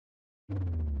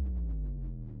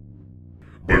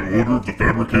By order of the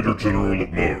Fabricator General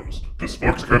of Mars, this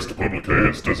Voxcast Publique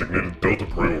is designated Delta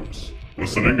Priores.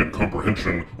 Listening and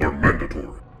comprehension are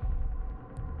mandatory.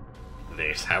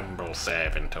 This humble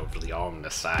servant of the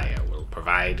Omnissiah will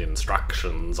provide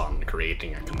instructions on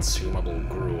creating a consumable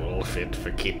gruel fit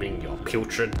for keeping your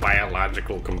putrid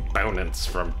biological components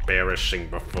from perishing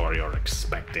before your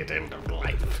expected end of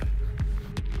life.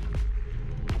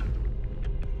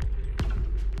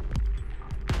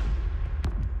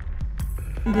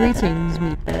 Greetings,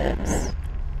 meatbags.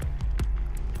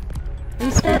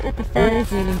 We start with the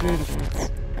 5 main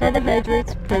ingredients: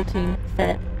 carbohydrates, protein,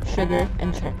 fat, sugar,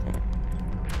 and chocolate.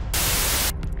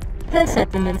 Health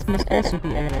supplements must also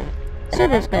be added.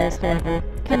 Servo skulls, however,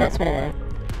 cannot swallow.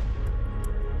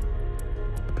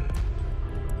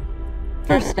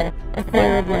 First step,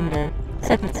 acquire a blender.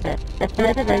 Second step,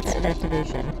 apply the rites of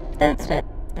activation. Third step,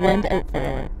 blend out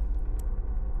thoroughly.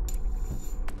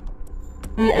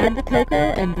 We add the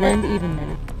cocoa and blend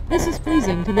evenly. This is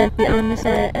pleasing to both the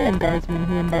Omnissiah and guardsmen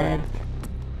who imbibe.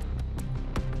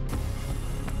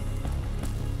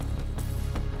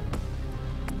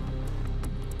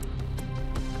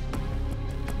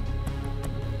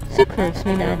 Sucrose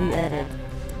may now be added.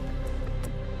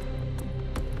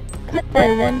 Cut by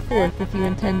 1/4 if you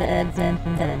intend to add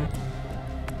xanthan gum.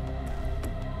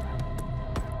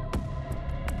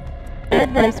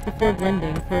 Add rice before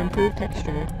blending for improved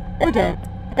texture. Or don't.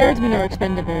 Guardsmen are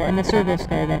expendable and the servo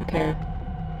skull won't care.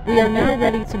 We are now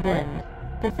ready to blend.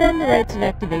 Perform the rites of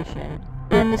activation.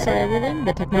 Omnissiah willing,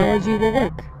 the technology will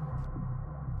work.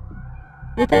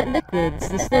 Without liquids,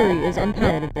 the slurry is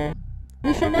unpalatable.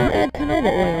 We shall now add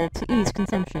canola oil to ease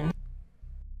consumption.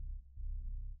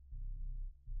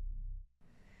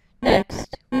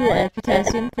 Next, we will add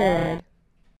potassium chloride.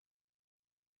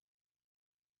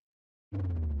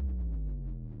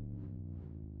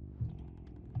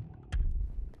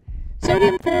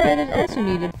 Sodium chloride is also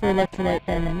needed for electrolyte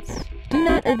balance. Do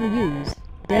not overuse.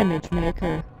 Damage may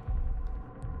occur.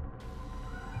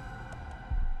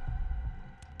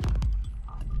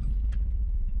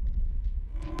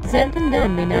 Xanthan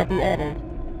gum may now be added.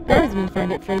 Guardsmen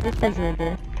find it flavor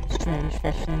pleasurable. Strange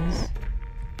freshness.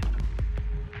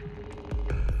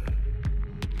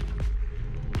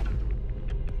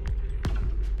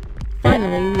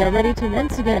 Finally, we are ready to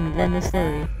once again blend the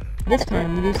slurry, this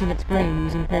time reducing its grain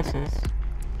using pulses.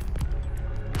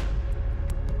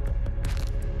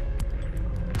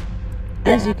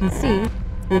 As you can see,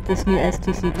 with this new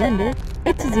STC blender,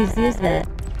 it's as easy as that.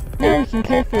 Now we can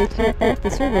carefully top off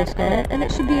the servo skull, and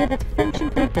it should be able to function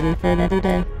properly for another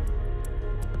day.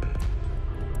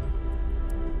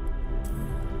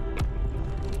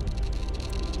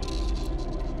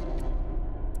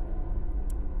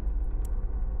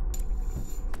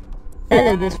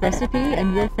 Follow this recipe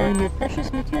and you'll find your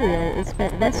precious material is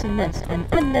spent less and less on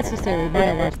unnecessary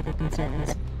biological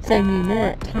concerns, saving you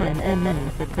more time and money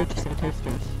for purchasing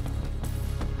toasters.